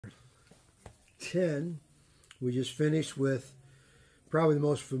10. We just finished with probably the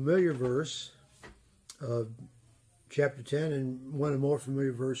most familiar verse of chapter 10 and one of the more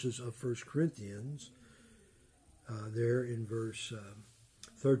familiar verses of 1 Corinthians. There in verse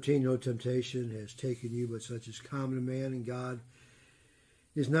 13, no temptation has taken you, but such is common to man, and God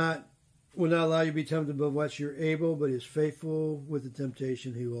will not allow you to be tempted above what you're able, but is faithful with the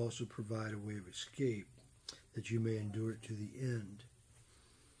temptation. He will also provide a way of escape, that you may endure it to the end.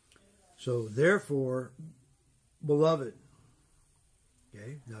 So, therefore, beloved.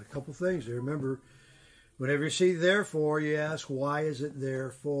 Okay, now a couple things there. Remember, whenever you see therefore, you ask, why is it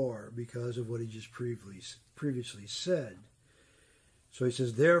therefore? Because of what he just previously said. So he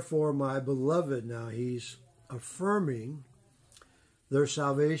says, therefore, my beloved. Now he's affirming their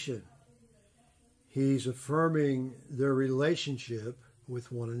salvation. He's affirming their relationship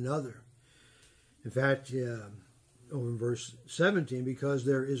with one another. In fact, over in verse 17, because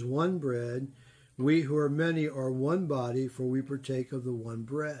there is one bread, we who are many are one body, for we partake of the one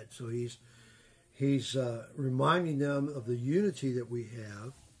bread. So he's reminding them of the unity that we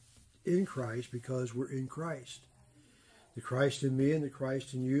have in Christ because we're in Christ. The Christ in me and the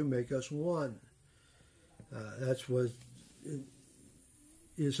Christ in you make us one. That's what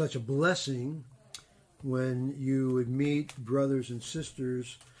is such a blessing when you would meet brothers and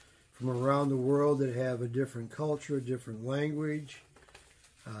sisters from around the world that have a different culture, a different language,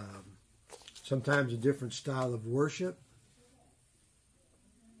 sometimes a different style of worship.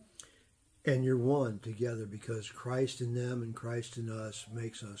 And you're one together because Christ in them and Christ in us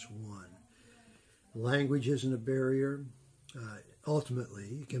makes us one. Language isn't a barrier.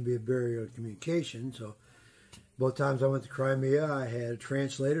 Ultimately, it can be a barrier of communication. So both times I went to Crimea, I had a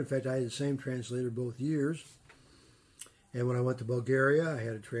translator. In fact, I had the same translator both years. And when I went to Bulgaria, I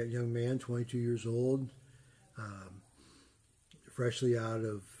had a young man, 22 years old, freshly out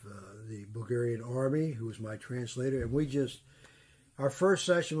of the Bulgarian army, who was my translator. And our first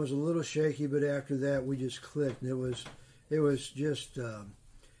session was a little shaky, but after that we just clicked. And it was just a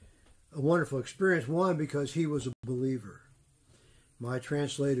wonderful experience. One, because he was a believer. My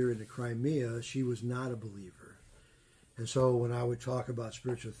translator in the Crimea, she was not a believer. And so when I would talk about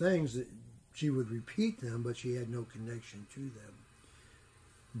spiritual things, she would repeat them, but she had no connection to them.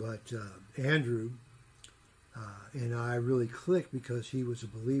 But Andrew and I really clicked because he was a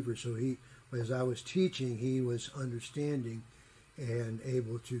believer. So as I was teaching, he was understanding and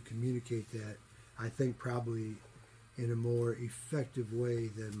able to communicate that, I think, probably in a more effective way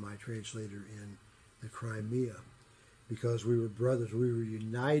than my translator in the Crimea, because we were brothers. We were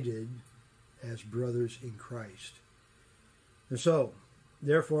united as brothers in Christ. And so,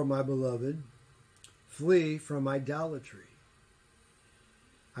 therefore, my beloved, flee from idolatry.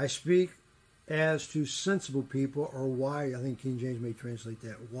 I speak as to sensible people, or wise. I think King James may translate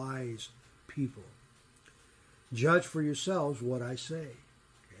that, wise people. Judge for yourselves what I say.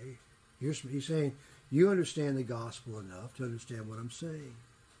 Okay? He's saying, you understand the gospel enough to understand what I'm saying.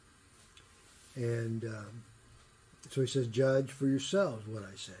 And so he says, judge for yourselves what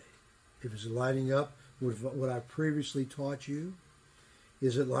I say. If it's lining up with what I previously taught you,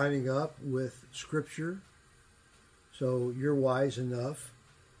 is it lining up with Scripture? So you're wise enough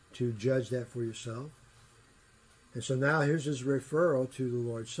to judge that for yourself. And so now here's his referral to the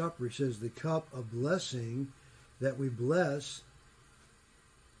Lord's Supper. He says, the cup of blessing that we bless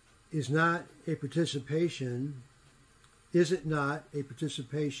is it not a participation in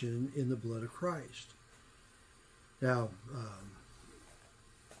the blood of Christ? Now,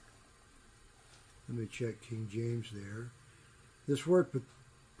 let me check King James there. This word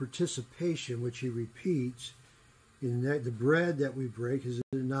participation, which he repeats, in that the bread that we break, is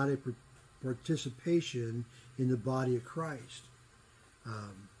not a participation in the body of Christ. I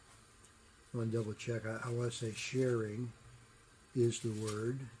want to double check. I want to say sharing is the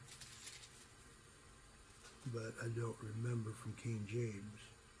word, but I don't remember from King James.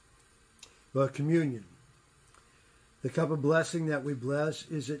 But communion. The cup of blessing that we bless,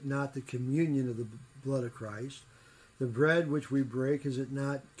 is it not the communion of the blood of Christ? The bread which we break, is it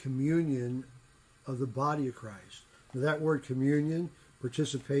not communion of the body of Christ? Now that word communion,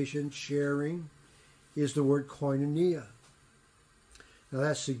 participation, sharing, is the word koinonia. Now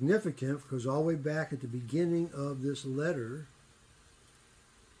that's significant because all the way back at the beginning of this letter,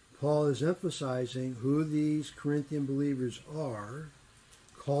 Paul is emphasizing who these Corinthian believers are,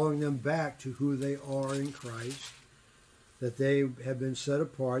 calling them back to who they are in Christ, that they have been set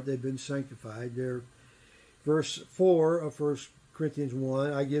apart, they've been sanctified. Verse 4 of 1 Corinthians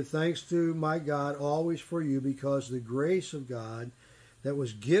 1, I give thanks to my God always for you, because the grace of God that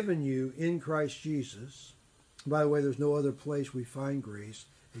was given you in Christ Jesus. By the way, there's no other place we find grace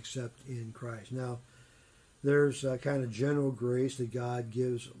except in Christ. Now, there's a kind of general grace that God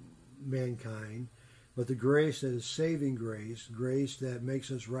gives mankind, but the grace that is saving grace, grace that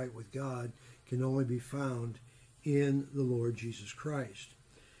makes us right with God, can only be found in the Lord Jesus Christ.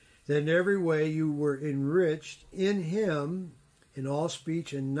 That in every way you were enriched in him in all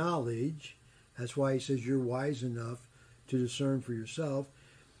speech and knowledge. That's why he says you're wise enough to discern for yourself,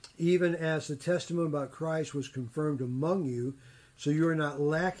 even as the testimony about Christ was confirmed among you, so you are not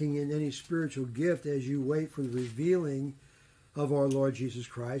lacking in any spiritual gift as you wait for the revealing of our Lord Jesus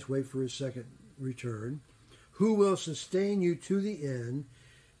Christ, wait for his second return, who will sustain you to the end,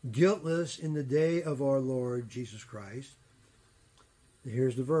 guiltless in the day of our Lord Jesus Christ.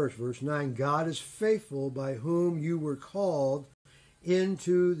 Here's the verse, verse 9. God is faithful, by whom you were called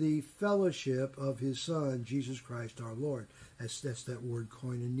into the fellowship of his Son, Jesus Christ our Lord. That's that word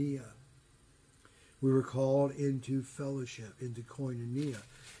koinonia. We were called into fellowship, into koinonia.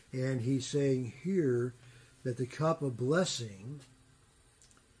 And he's saying here that the cup of blessing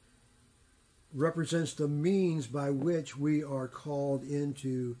represents the means by which we are called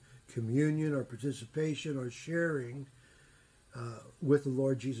into communion or participation or sharing with the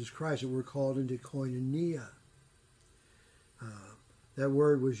Lord Jesus Christ, and we're called into koinonia. That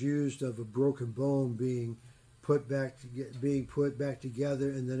word was used of a broken bone being put back together,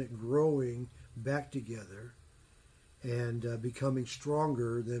 and then it growing back together and becoming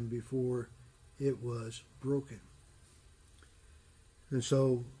stronger than before it was broken. And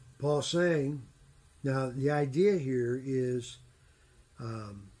so Paul's saying, now the idea here is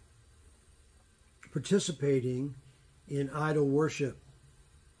participating in idol worship.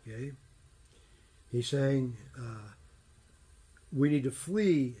 Okay, he's saying we need to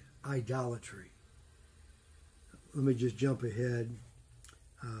flee idolatry. Let me just jump ahead.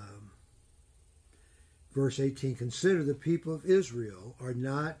 Verse 18, consider the people of Israel are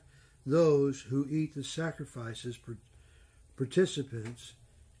not those who eat the sacrifices, participants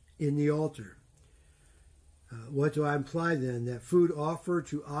in the altar. What do I imply then? That food offered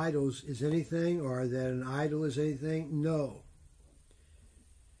to idols is anything, or that an idol is anything? No.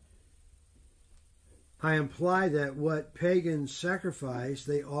 I imply that what pagans sacrifice,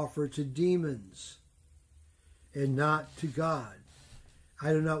 they offer to demons and not to God.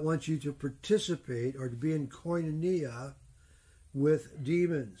 I do not want you to participate or to be in koinonia with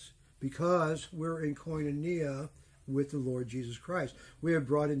demons, because we're in koinonia with the Lord Jesus Christ. We are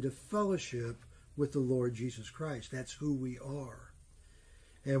brought into fellowship with the Lord Jesus Christ. That's who we are.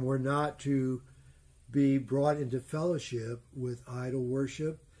 And we're not to be brought into fellowship with idol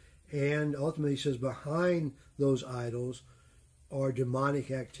worship. And ultimately, he says, behind those idols are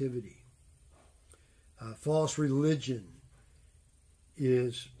demonic activity. False religion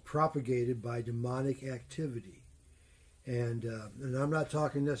is propagated by demonic activity. And I'm not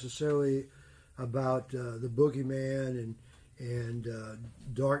talking necessarily about the boogeyman and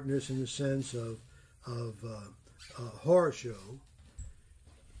darkness in the sense of a horror show.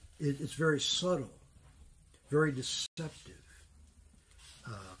 It's very subtle, very deceptive.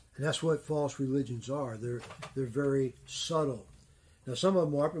 And that's what false religions are. They're very subtle. Now, some of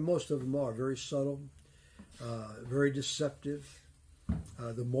them are, but most of them are very subtle, very deceptive.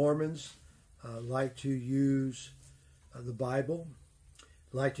 The Mormons like to use the Bible,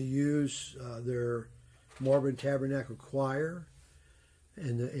 like to use their Mormon Tabernacle Choir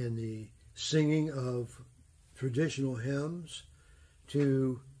and the singing of traditional hymns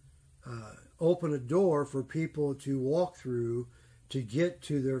to open a door for people to walk through to get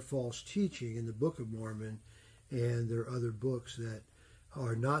to their false teaching in the Book of Mormon and their other books that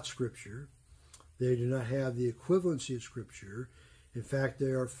are not Scripture. They do not have the equivalency of Scripture. In fact,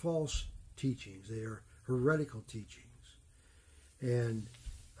 they are false teachings. They are heretical teachings. And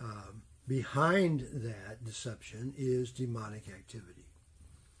behind that deception is demonic activity.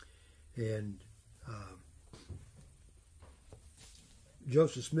 And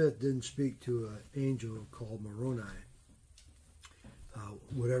Joseph Smith didn't speak to an angel called Moroni.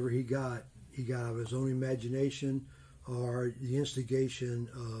 Whatever he got out of his own imagination or the instigation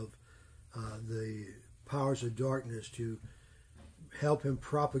of the powers of darkness to help him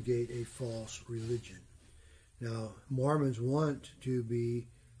propagate a false religion. Now, Mormons want to be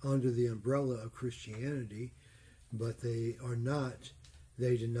under the umbrella of Christianity, but they are not.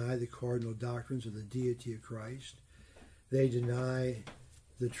 They deny the cardinal doctrines of the deity of Christ. They deny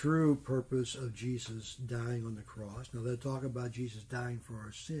the true purpose of Jesus dying on the cross. Now, they'll talk about Jesus dying for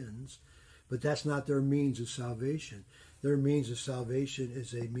our sins, but that's not their means of salvation. Their means of salvation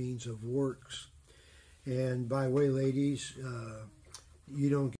is a means of works. And by the way, ladies, you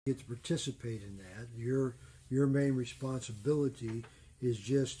don't get to participate in that. Your main responsibility is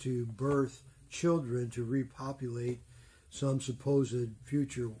just to birth children to repopulate some supposed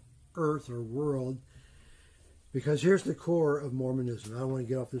future earth or world. Because here's the core of Mormonism. I don't want to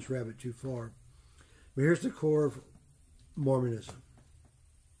get off this rabbit too far. But here's the core of Mormonism.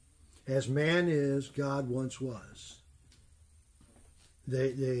 As man is, God once was.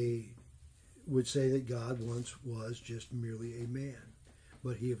 They would say that God once was just merely a man,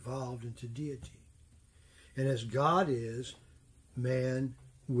 but he evolved into deity. And as God is, man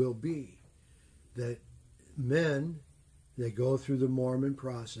will be. That men that go through the Mormon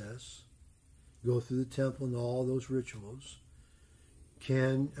process, go through the temple and all those rituals,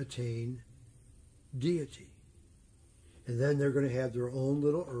 can attain deity. And then they're going to have their own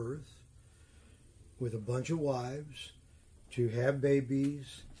little earth with a bunch of wives to have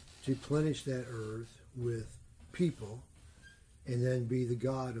babies, to plenish that earth with people, and then be the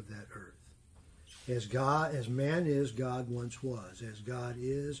God of that earth. As man is, God once was. As God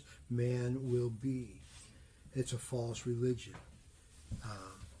is, man will be. It's a false religion.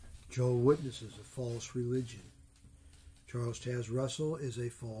 Jehovah's Witnesses, a false religion. Charles Taz Russell is a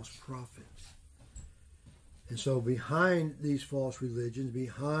false prophet. And so behind these false religions,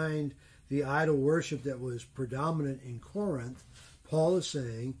 behind the idol worship that was predominant in Corinth, Paul is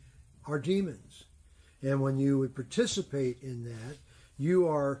saying are demons. And when you would participate in that, you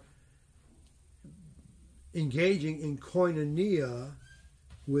are engaging in koinonia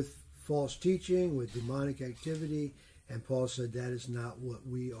with false teaching, with demonic activity, and Paul said that is not what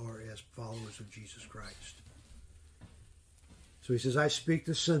we are as followers of Jesus Christ. So he says, I speak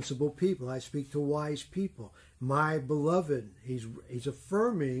to sensible people. I speak to wise people. My beloved, he's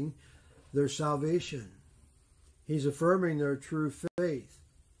affirming their salvation. He's affirming their true faith.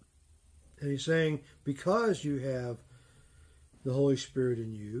 And he's saying, because you have the Holy Spirit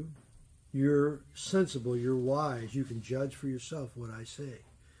in you, you're sensible, you're wise, you can judge for yourself what I say.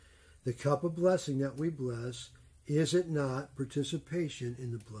 The cup of blessing that we bless, is it not participation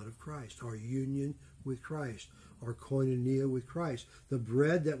in the blood of Christ, our union with Christ, our koinonia with Christ? The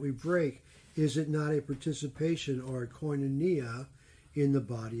bread that we break, is it not a participation or a koinonia in the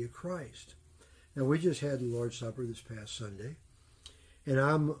body of Christ? Now, we just had the Lord's Supper this past Sunday, and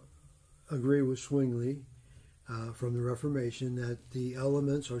I'm agree with Zwingli from the Reformation that the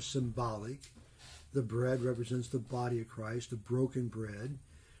elements are symbolic. The bread represents the body of Christ. The broken bread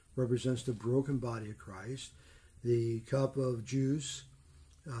represents the broken body of Christ. The cup of juice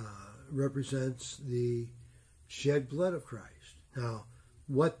represents the shed blood of Christ. Now,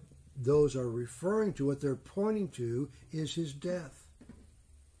 what those are referring to, what they're pointing to, is his death.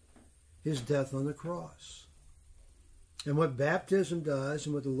 His death on the cross. And what baptism does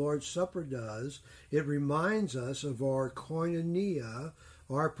and what the Lord's Supper does, it reminds us of our koinonia,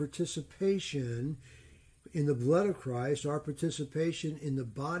 our participation in the blood of Christ, our participation in the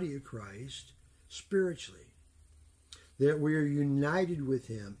body of Christ spiritually. That we are united with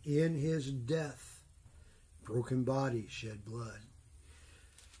him in his death, broken body, shed blood.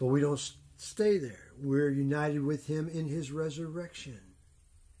 But we don't stay there. We're united with him in his resurrection.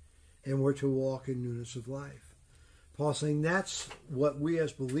 And we're to walk in newness of life. Paul's saying that's what we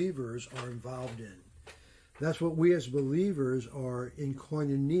as believers are involved in. That's what we as believers are in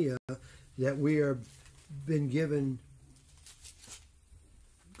koinonia, that we are been given,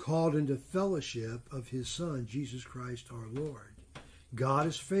 called into fellowship of his Son, Jesus Christ our Lord. God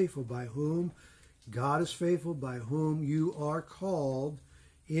is faithful by whom you are called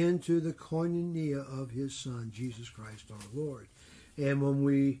into the koinonia of his Son, Jesus Christ our Lord. And when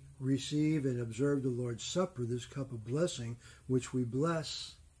we receive and observe the Lord's Supper, this cup of blessing, which we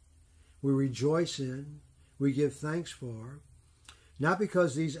bless, we rejoice in, we give thanks for, not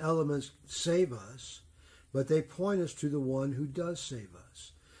because these elements save us, but they point us to the one who does save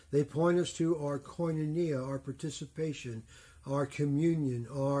us. They point us to our koinonia, our participation, our communion,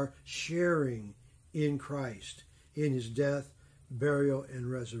 our sharing in Christ, in his death, burial,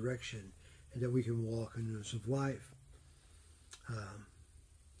 and resurrection, and that we can walk in newness of life.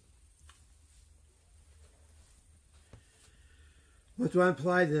 What do I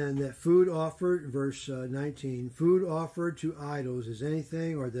imply then? That food offered, verse 19, food offered to idols is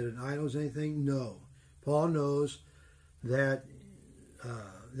anything, or that an idol is anything? No. Paul knows that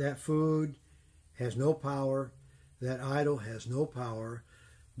that food has no power, that idol has no power,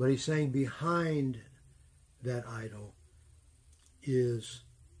 but he's saying behind that idol is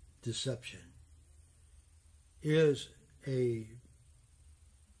deception, is a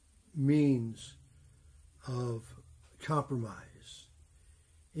means of compromise,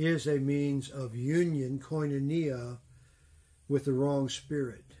 is a means of union, koinonia, with the wrong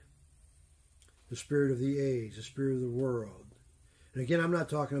spirit, the spirit of the age, the spirit of the world, And again, I'm not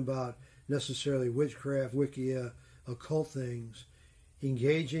talking about necessarily witchcraft, Wicca, occult things.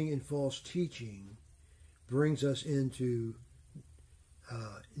 Engaging in false teaching brings us into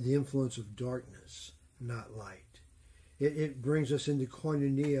the influence of darkness, not light. It brings us into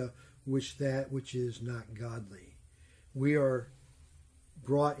koinonia, which is not godly. We are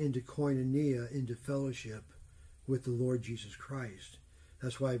brought into koinonia, into fellowship with the Lord Jesus Christ.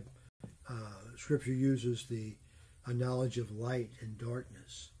 That's why Scripture uses the knowledge of light and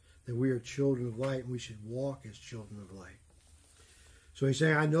darkness, that we are children of light and we should walk as children of light. So he's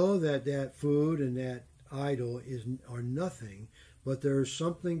saying, I know that that food and that idol are nothing, but there is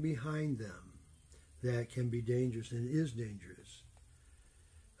something behind them that can be dangerous and is dangerous.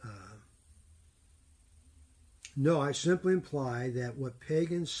 No, I simply imply that what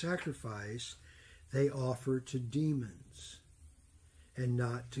pagans sacrifice, they offer to demons and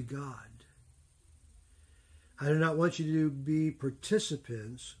not to God. I do not want you to be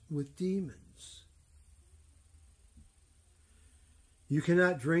participants with demons. You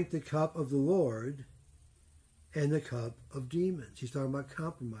cannot drink the cup of the Lord and the cup of demons. He's talking about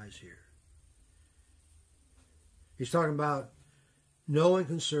compromise here. He's talking about no one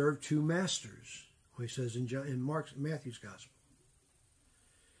can serve two masters, what he says in Matthew's Gospel.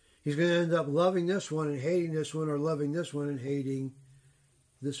 He's going to end up loving this one and hating this one, or loving this one and hating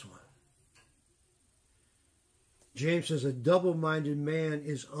this one. James says a double-minded man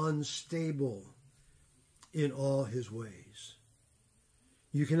is unstable in all his ways.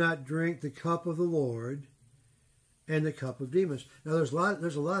 You cannot drink the cup of the Lord and the cup of demons. Now, there's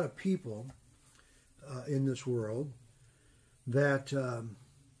a lot of people in this world that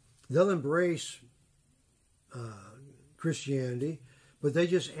they'll embrace Christianity, but they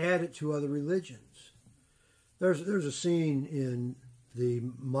just add it to other religions. There's a scene in the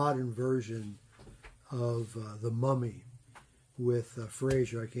modern version of The Mummy with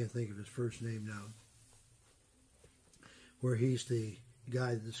Fraser, I can't think of his first name now, where he's the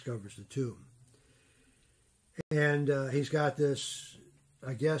guy that discovers the tomb. And he's got this,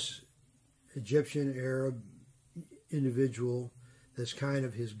 I guess, Egyptian Arab individual that's kind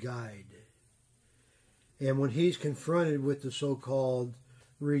of his guide. And when he's confronted with the so-called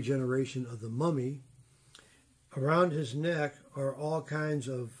regeneration of the mummy, around his neck are all kinds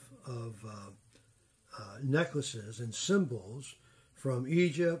of necklaces and symbols from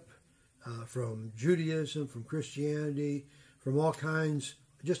Egypt, from Judaism, from Christianity, from all kinds,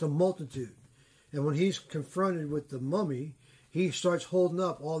 just a multitude. And when he's confronted with the mummy, he starts holding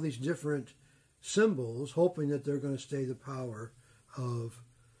up all these different symbols, hoping that they're going to stay the power of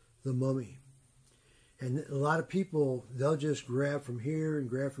the mummy. And a lot of people, they'll just grab from here and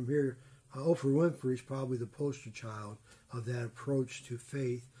grab from here. Oprah Winfrey is probably the poster child of that approach to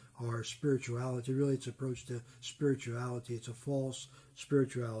faith or spirituality. Really, it's an approach to spirituality. It's a false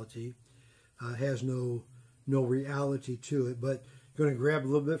spirituality. Has no reality to it, but going to grab a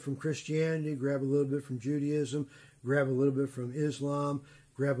little bit from Christianity, grab a little bit from Judaism, grab a little bit from Islam,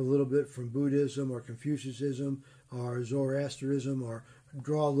 grab a little bit from Buddhism or Confucianism or Zoroastrianism, or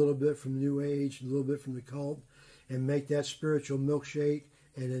draw a little bit from New Age, a little bit from the cult, and make that spiritual milkshake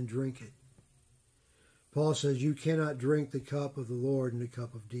and then drink it. Paul says you cannot drink the cup of the Lord and the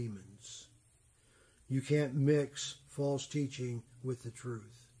cup of demons. You can't mix false teaching with the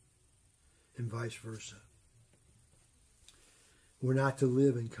truth, and vice versa. We're not to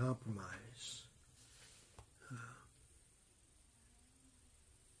live in compromise.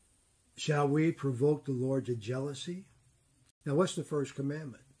 Shall we provoke the Lord to jealousy? Now, what's the first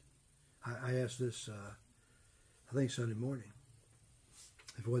commandment? I asked this, I think Sunday morning.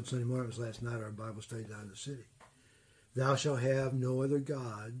 If it wasn't Sunday morning, it was last night, our Bible study down in the city. Thou shalt have no other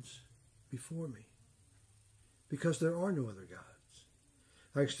gods before me, because there are no other gods.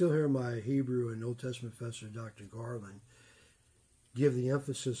 I can still hear my Hebrew and Old Testament professor, Dr. Garland, give the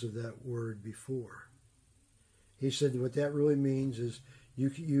emphasis of that word before. He said what that really means is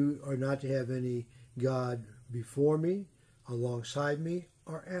you are not to have any God before me, alongside me,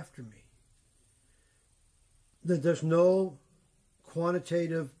 or after me. That there's no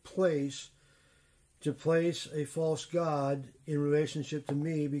quantitative place to place a false God in relationship to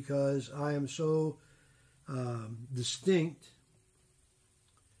me, because I am so distinct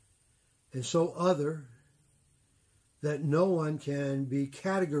and so other that no one can be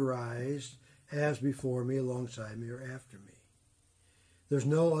categorized as before me, alongside me, or after me. There's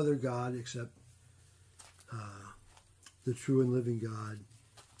no other God except the true and living God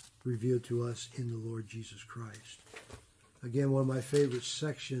revealed to us in the Lord Jesus Christ. Again, one of my favorite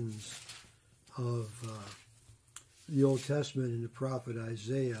sections of the Old Testament in the prophet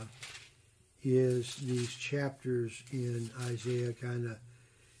Isaiah is these chapters in Isaiah, kind of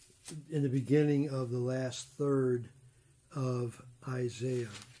in the beginning of the last third of Isaiah.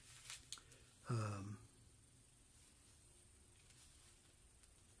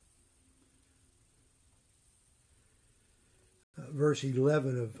 Verse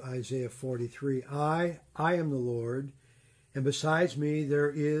 11 of Isaiah 43, I am the Lord, and besides me there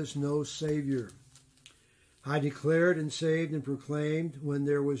is no Savior. I declared and saved and proclaimed when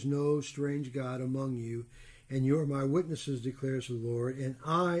there was no strange God among you, and you are my witnesses, declares the Lord, and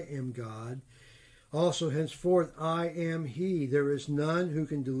I am God. Also henceforth I am He. There is none who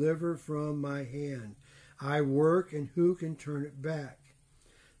can deliver from my hand. I work, and who can turn it back?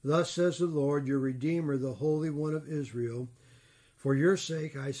 Thus says the Lord, your Redeemer, the Holy One of Israel. For your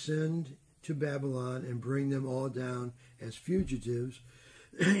sake I send to Babylon and bring them all down as fugitives,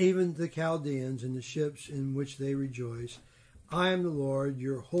 even the Chaldeans and the ships in which they rejoice. I am the Lord,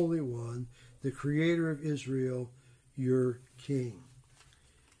 your Holy One, the Creator of Israel, your King.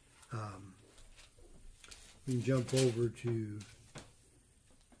 We can jump over to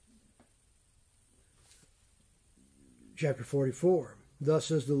chapter 44. Thus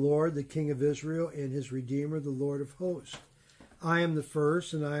says the Lord, the King of Israel, and his Redeemer, the Lord of hosts. I am the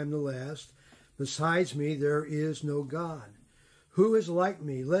first and I am the last. Besides me there is no God. Who is like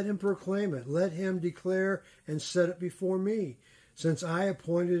me? Let him proclaim it. Let him declare and set it before me. Since I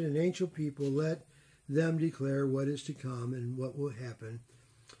appointed an ancient people, let them declare what is to come and what will happen.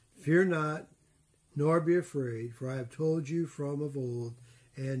 Fear not, nor be afraid, for I have told you from of old,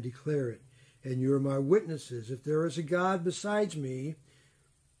 and declare it. And you are my witnesses. If there is a God besides me,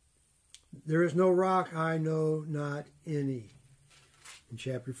 there is no rock, I know not any. In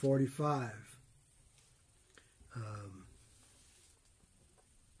chapter 45,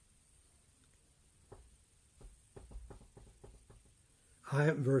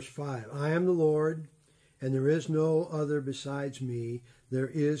 verse 5, I am the Lord, and there is no other besides me. There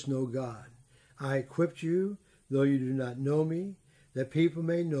is no God. I equipped you, though you do not know me, that people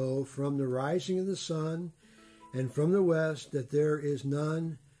may know from the rising of the sun and from the west that there is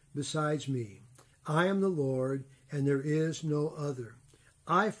none besides me. I am the Lord, and there is no other.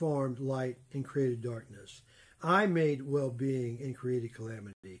 I formed light and created darkness. I made well-being and created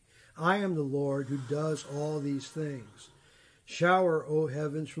calamity. I am the Lord who does all these things. Shower, O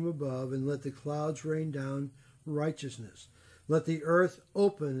heavens, from above, and let the clouds rain down righteousness. Let the earth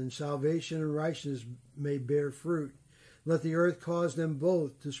open, and salvation and righteousness may bear fruit. Let the earth cause them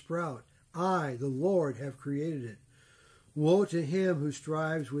both to sprout. I, the Lord, have created it. Woe to him who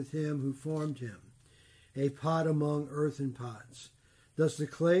strives with him who formed him, a pot among earthen pots. Does the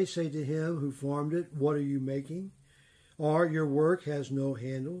clay say to him who formed it, what are you making? Or your work has no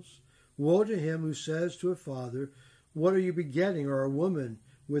handles? Woe to him who says to a father, what are you begetting? Or a woman,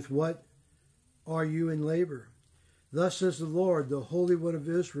 with what are you in labor? Thus says the Lord, the Holy One of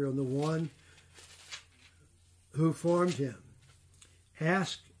Israel, the one who formed him.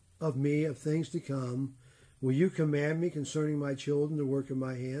 Ask of me of things to come. Will you command me concerning my children, the work of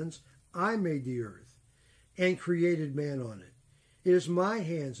my hands? I made the earth and created man on it. It is my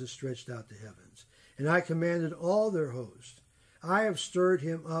hands that stretched out the heavens, and I commanded all their host. I have stirred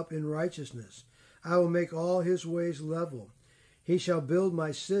him up in righteousness. I will make all his ways level. He shall build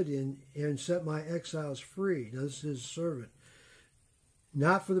my city and set my exiles free. Now, this is his servant.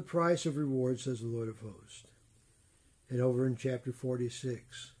 Not for the price of reward, says the Lord of hosts. And over in chapter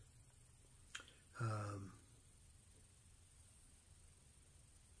 46.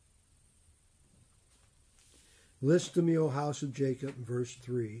 Listen to me, O house of Jacob, verse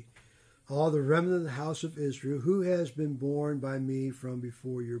 3, all the remnant of the house of Israel, who has been born by me from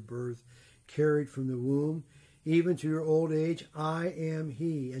before your birth, carried from the womb, even to your old age, I am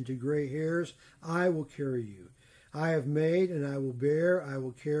he, and to gray hairs I will carry you. I have made, and I will bear, I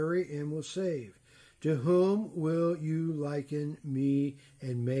will carry, and will save. To whom will you liken me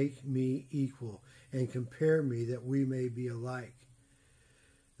and make me equal, and compare me that we may be alike?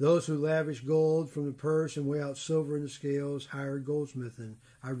 Those who lavish gold from the purse and weigh out silver in the scales hire a goldsmith. And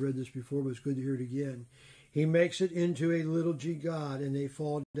I've read this before, but it's good to hear it again. He makes it into a little g god, and they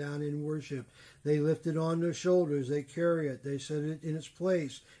fall down in worship. They lift it on their shoulders. They carry it. They set it in its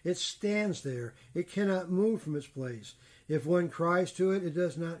place. It stands there. It cannot move from its place. If one cries to it, it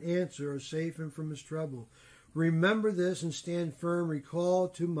does not answer or save him from his trouble. Remember this and stand firm. Recall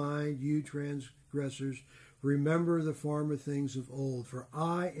to mind, you transgressors. Remember the former things of old. For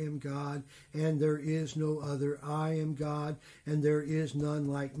I am God, and there is no other. I am God, and there is none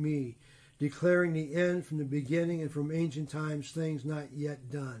like me, declaring the end from the beginning and from ancient times things not yet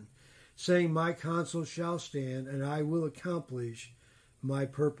done, saying, my counsel shall stand, and I will accomplish my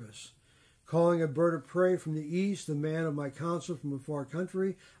purpose. calling a bird of prey from the east, the man of my counsel from a far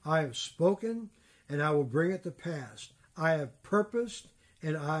country. I have spoken, and I will bring it to pass. I have purposed,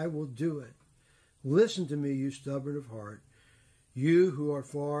 and I will do it. Listen to me, you stubborn of heart, you who are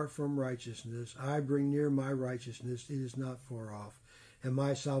far from righteousness. I bring near my righteousness. It is not far off, and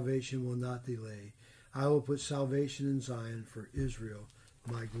my salvation will not delay. I will put salvation in Zion for Israel,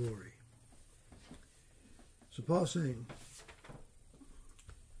 my glory. So Paul's saying,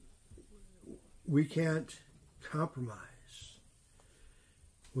 we can't compromise.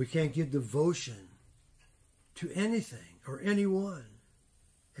 We can't give devotion to anything or anyone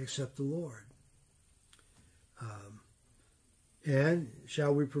except the Lord. And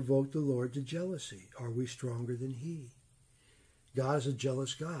shall we provoke the Lord to jealousy? Are we stronger than He? God is a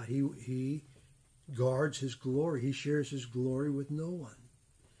jealous God. He guards His glory. He shares His glory with no one.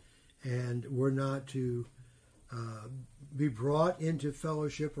 And we're not to be brought into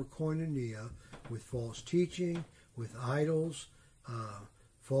fellowship or koinonia with false teaching, with idols,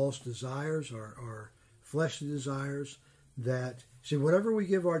 false desires, or fleshly desires. That, see, whatever we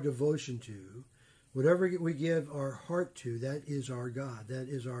give our devotion to, whatever we give our heart to, that is our God. That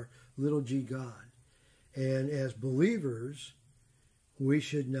is our little g God. And as believers, we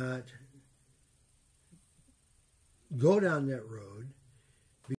should not go down that road,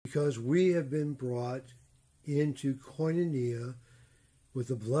 because we have been brought into koinonia with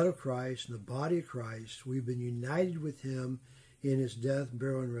the blood of Christ and the body of Christ. We've been united with Him in His death,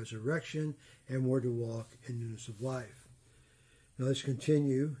 burial, and resurrection, and we're to walk in newness of life. Now let's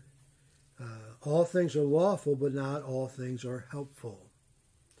continue. All things are lawful, but not all things are helpful.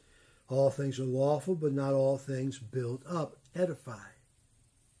 All things are lawful, but not all things build up, edify.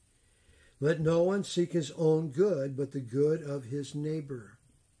 Let no one seek his own good, but the good of his neighbor.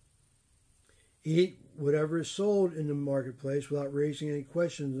 Eat whatever is sold in the marketplace without raising any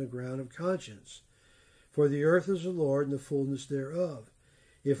questions on the ground of conscience. For the earth is the Lord and the fullness thereof.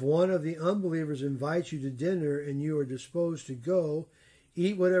 If one of the unbelievers invites you to dinner and you are disposed to go,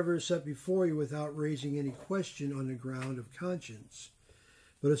 eat whatever is set before you without raising any question on the ground of conscience.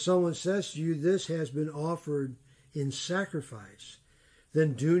 But if someone says to you, this has been offered in sacrifice,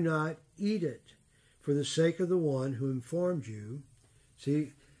 then do not eat it for the sake of the one who informed you.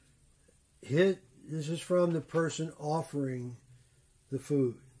 See, this is from the person offering the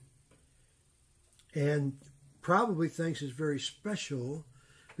food, and probably thinks it's very special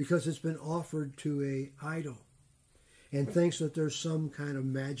because it's been offered to an idol, and thinks that there's some kind of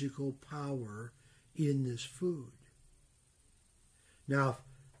magical power in this food. Now,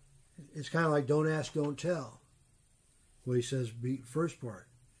 it's kind of like don't ask, don't tell. What he says, first part.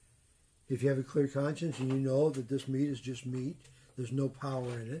 If you have a clear conscience and you know that this meat is just meat, there's no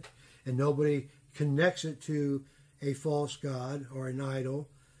power in it, and nobody connects it to a false god or an idol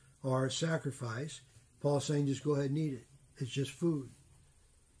or a sacrifice, Paul's saying just go ahead and eat it. It's just food.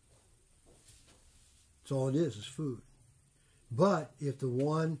 That's all it is food. But if the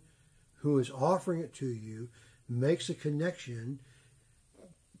one who is offering it to you makes a connection,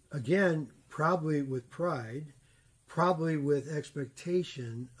 again, probably with pride, probably with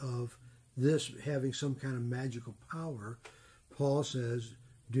expectation of this having some kind of magical power, Paul says,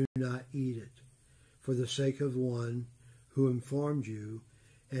 do not eat it for the sake of one who informed you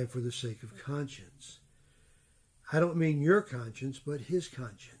and for the sake of conscience. I don't mean your conscience, but his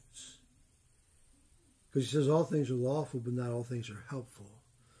conscience. Because he says all things are lawful, but not all things are helpful.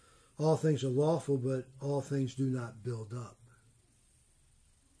 All things are lawful, but all things do not build up.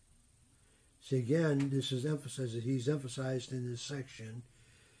 See, again, this is emphasized, that he's emphasized in this section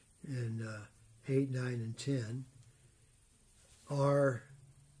in 8, 9, and 10. Our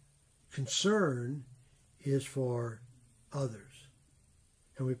concern is for others,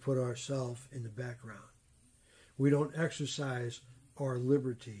 and we put ourselves in the background. We don't exercise our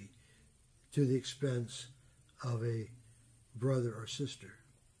liberty to the expense of a brother or sister.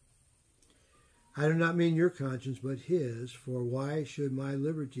 I do not mean your conscience, but his, for why should my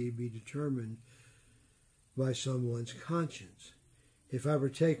liberty be determined by someone's conscience? If I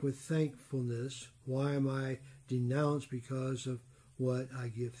partake with thankfulness, why am I denounced because of what I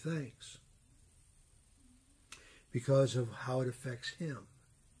give thanks? Because of how it affects him,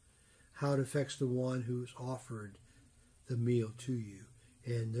 how it affects the one who's offered the meal to you,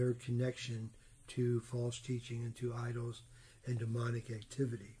 and their connection to false teaching and to idols and demonic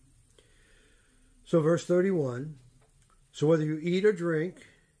activity. So verse 31, so whether you eat or drink,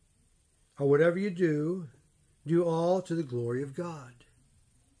 or whatever you do, do all to the glory of God.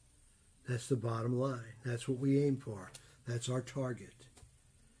 That's the bottom line. That's what we aim for. That's our target.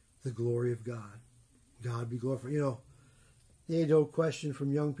 The glory of God. God be glorified. You the age-old question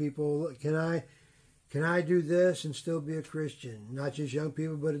from young people, can I do this and still be a Christian? Not just young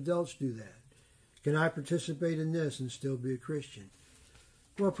people, but adults do that. Can I participate in this and still be a Christian?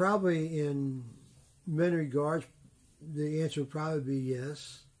 Well, probably in many regards, the answer would probably be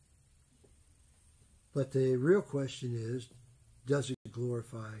yes. But the real question is, does it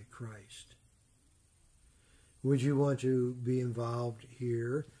glorify Christ? Would you want to be involved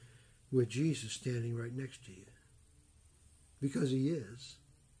here with Jesus standing right next to you? Because he is.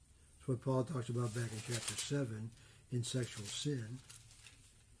 That's what Paul talks about back in chapter 7 in sexual sin.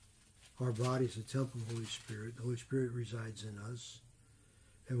 Our body is the temple of the Holy Spirit. The Holy Spirit resides in us.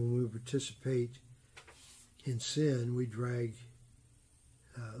 And when we participate in sin, we drag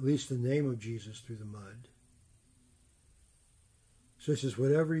at least the name of Jesus through the mud. So it says,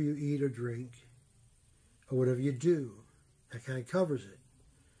 whatever you eat or drink, or whatever you do, that kind of covers it.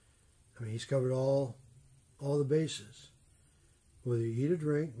 I mean, he's covered all the bases. Whether you eat or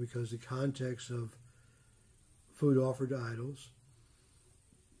drink, because the context of food offered to idols.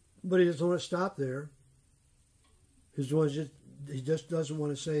 But he doesn't want to stop there. He just doesn't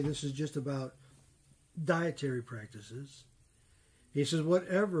want to say this is just about dietary practices. He says,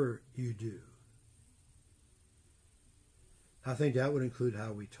 whatever you do. I think that would include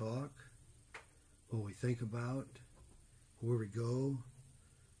how we talk, what we think about, where we go,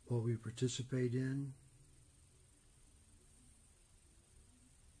 what we participate in.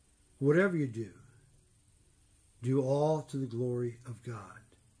 Whatever you do all to the glory of God.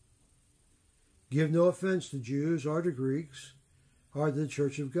 Give no offense to Jews or to Greeks or to the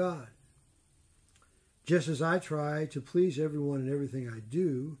church of God. Just as I try to please everyone in everything I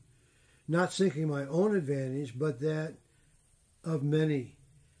do, not seeking my own advantage, but that of many.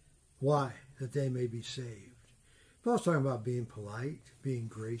 Why? That they may be saved. Paul's talking about being polite, being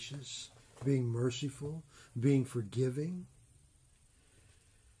gracious, being merciful, being forgiving.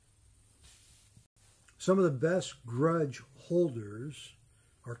 Some of the best grudge holders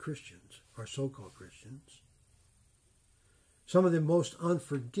are Christians, are so-called Christians. Some of the most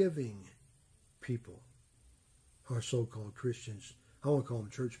unforgiving people are so-called Christians. I won't call them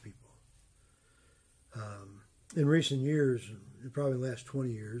church people. In recent years, probably the last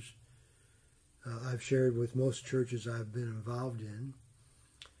 20 years, I've shared with most churches I've been involved in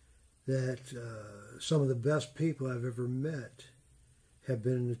that some of the best people I've ever met have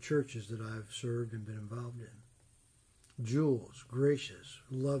been in the churches that I've served and been involved in. Jewels, gracious,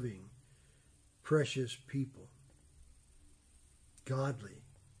 loving, precious people. Godly,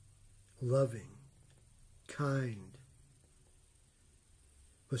 loving, kind.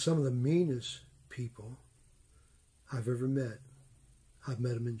 But some of the meanest people I've ever met, I've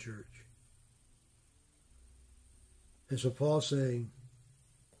met them in church. And so Paul's saying,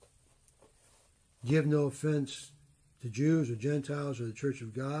 give no offense to Jews or Gentiles or the church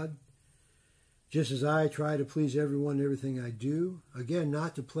of God, just as I try to please everyone in everything I do. Again,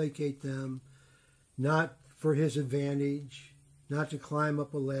 not to placate them, not for his advantage, not to climb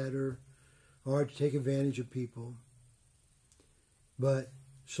up a ladder or to take advantage of people, but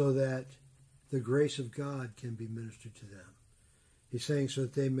so that the grace of God can be ministered to them. He's saying so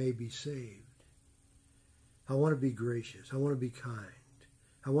that they may be saved. I want to be gracious. I want to be kind.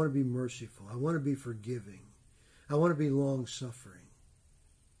 I want to be merciful. I want to be forgiving. I want to be long-suffering.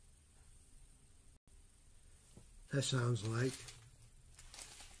 That sounds like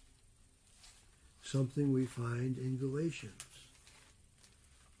something we find in Galatians.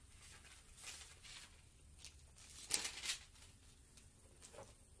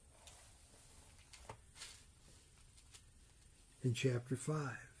 In chapter 5.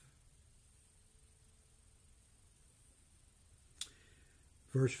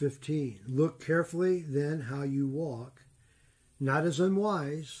 Verse 15, look carefully then how you walk, not as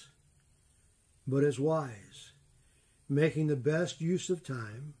unwise, but as wise, making the best use of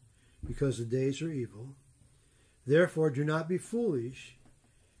time, because the days are evil. Therefore do not be foolish,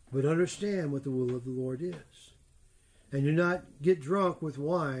 but understand what the will of the Lord is. And do not get drunk with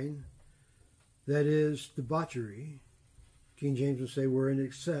wine, that is debauchery. King James will say we're in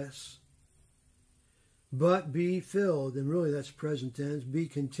excess. But be filled, and really that's present tense, be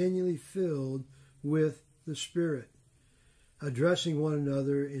continually filled with the Spirit, addressing one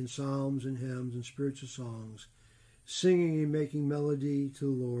another in psalms and hymns and spiritual songs, singing and making melody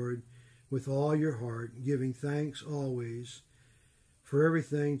to the Lord with all your heart, giving thanks always for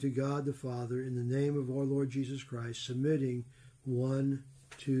everything to God the Father in the name of our Lord Jesus Christ, submitting one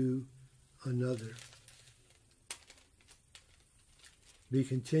to another. Be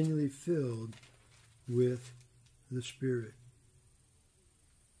continually filled with the Spirit.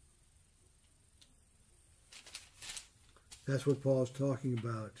 That's what Paul's talking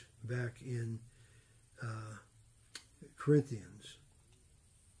about back in Corinthians.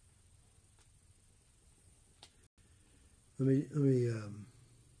 Let me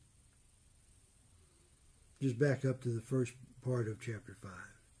just back up to the first part of chapter 5.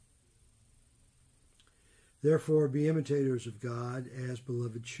 Therefore, be imitators of God as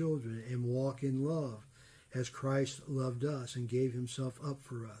beloved children, and walk in love, as Christ loved us and gave himself up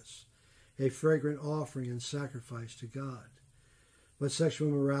for us, a fragrant offering and sacrifice to God. But sexual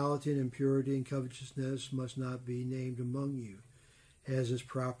immorality and impurity and covetousness must not be named among you, as is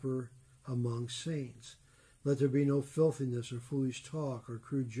proper among saints. Let there be no filthiness or foolish talk or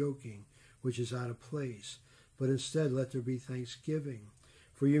crude joking, which is out of place, but instead let there be thanksgiving.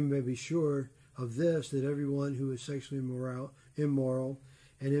 For you may be sure of this, that everyone who is sexually immoral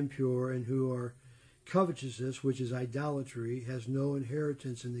and impure, and who are covetousness, which is idolatry, has no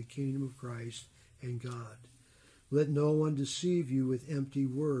inheritance in the kingdom of Christ and God. Let no one deceive you with empty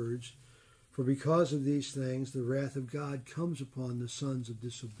words, for because of these things the wrath of God comes upon the sons of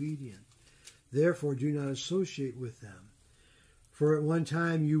disobedience. Therefore do not associate with them. For at one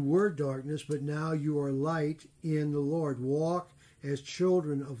time you were darkness, but now you are light in the Lord. Walk as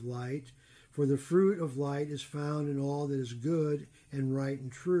children of light, for the fruit of light is found in all that is good and right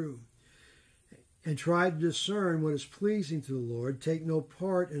and true. And try to discern what is pleasing to the Lord. Take no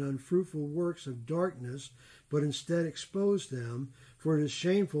part in unfruitful works of darkness, but instead expose them, for it is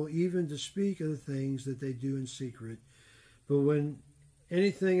shameful even to speak of the things that they do in secret. But when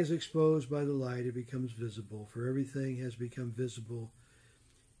anything is exposed by the light, it becomes visible, for everything has become visible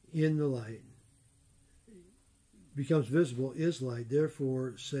in the light. Becomes visible is light.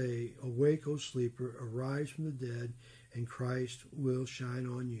 Therefore say, awake, O sleeper, arise from the dead, and Christ will shine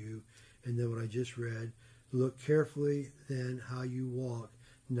on you. And then what I just read, look carefully then how you walk,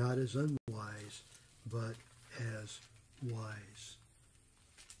 not as unwise, but as wise.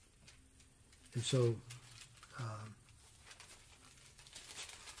 And so,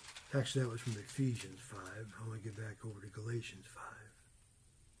 actually that was from Ephesians 5. I want to get back over to Galatians 5.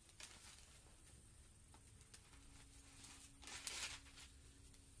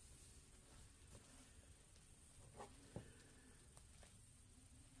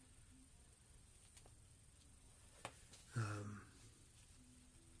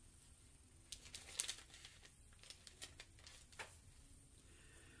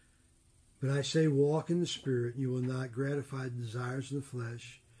 But I say, walk in the Spirit, and you will not gratify the desires of the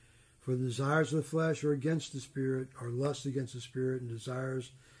flesh. For the desires of the flesh are against the Spirit, are lust against the Spirit, and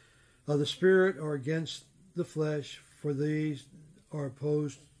desires of the Spirit are against the flesh, for these are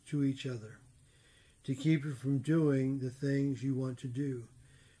opposed to each other, to keep you from doing the things you want to do.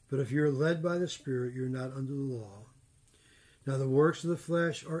 But if you are led by the Spirit, you are not under the law. Now the works of the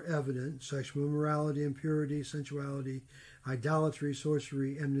flesh are evident: sexual immorality, impurity, sensuality, idolatry,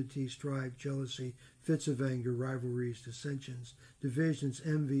 sorcery, enmity, strife, jealousy, fits of anger, rivalries, dissensions, divisions,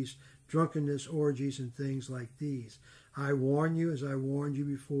 envies, drunkenness, orgies, and things like these. I warn you, as I warned you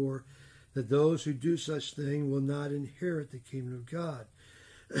before, that those who do such things will not inherit the kingdom of God.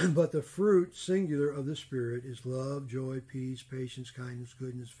 But the fruit, singular, of the Spirit is love, joy, peace, patience, kindness,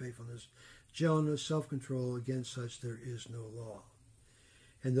 goodness, faithfulness, gentleness, self-control. Against such there is no law.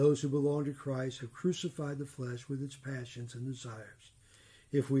 And those who belong to Christ have crucified the flesh with its passions and desires.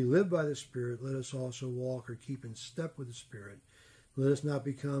 If we live by the Spirit, let us also walk or keep in step with the Spirit. Let us not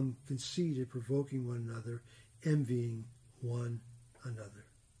become conceited, provoking one another, envying one another.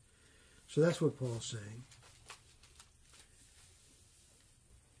 So that's what Paul's saying.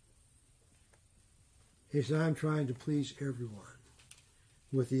 He said, I'm trying to please everyone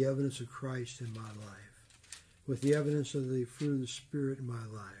with the evidence of Christ in my life, with the evidence of the fruit of the Spirit in my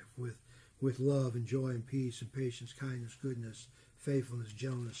life, with love and joy and peace and patience, kindness, goodness, faithfulness,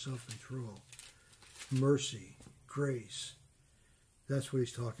 gentleness, self-control, mercy, grace. That's what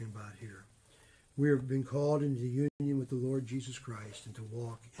he's talking about here. We have been called into union with the Lord Jesus Christ and to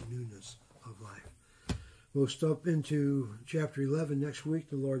walk in newness of life. We'll step into chapter 11 next week,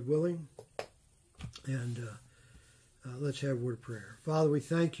 the Lord willing, and let's have a word of prayer. Father, we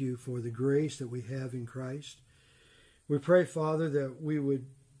thank you for the grace that we have in Christ. We pray, Father, that we would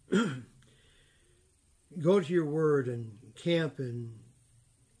go to your word and camp in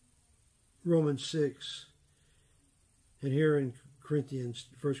Romans 6 and here in 1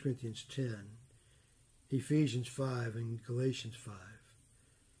 Corinthians 10, Ephesians 5 and Galatians 5,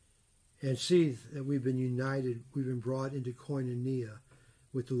 and see that we've been united, we've been brought into koinonia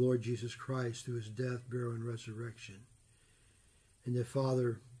with the Lord Jesus Christ through his death, burial, and resurrection. And that,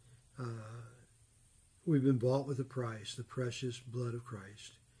 Father, we've been bought with a price, the precious blood of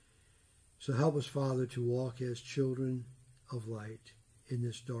Christ. So help us, Father, to walk as children of light in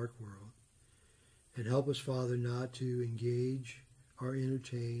this dark world. And help us, Father, not to engage or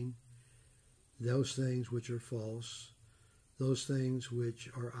entertain those things which are false, those things which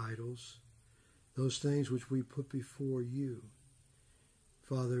are idols, those things which we put before you.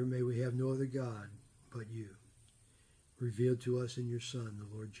 Father, may we have no other God but you, revealed to us in your Son,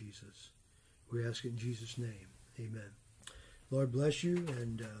 the Lord Jesus. We ask it in Jesus' name. Amen. Lord bless you,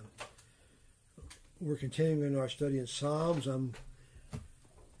 and we're continuing in our study in Psalms. I'm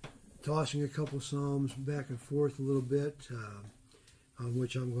tossing a couple Psalms back and forth a little bit, on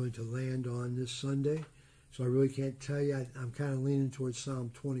which I'm going to land on this Sunday. So I really can't tell you. I'm kind of leaning towards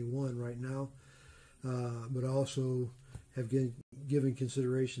Psalm 21 right now, but I also have given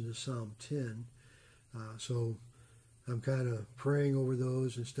consideration to Psalm 10. So I'm kind of praying over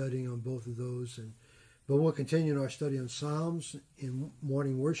those and studying on both of those. But we'll continue in our study on Psalms in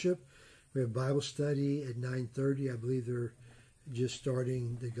morning worship. We have Bible study at 9:30. I believe they're just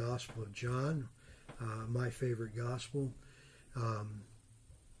starting the Gospel of John, my favorite gospel.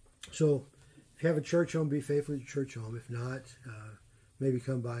 So if you have a church home, be faithful to your church home. If not, maybe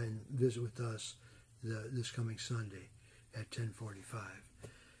come by and visit with us this coming Sunday at 10:45.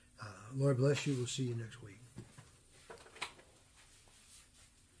 Lord bless you. We'll see you next week.